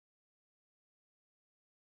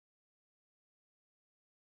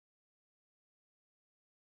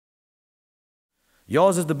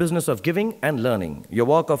Yours is the business of giving and learning. Your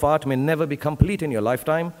work of art may never be complete in your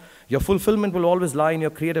lifetime. Your fulfillment will always lie in your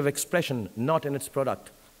creative expression, not in its product.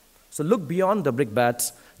 So look beyond the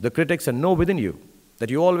brickbats, the critics, and know within you that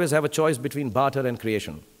you always have a choice between barter and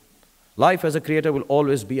creation. Life as a creator will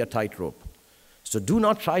always be a tightrope. So do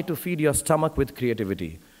not try to feed your stomach with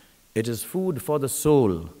creativity. It is food for the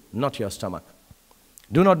soul, not your stomach.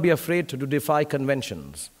 Do not be afraid to defy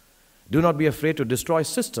conventions. Do not be afraid to destroy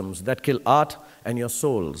systems that kill art and your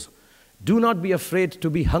souls. Do not be afraid to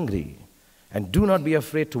be hungry. And do not be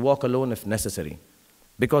afraid to walk alone if necessary.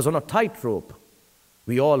 Because on a tightrope,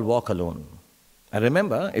 we all walk alone. And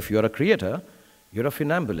remember, if you're a creator, you're a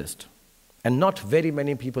funambulist. And not very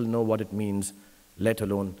many people know what it means, let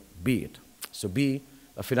alone be it. So be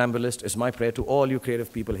a funambulist is my prayer to all you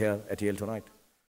creative people here at Yale tonight.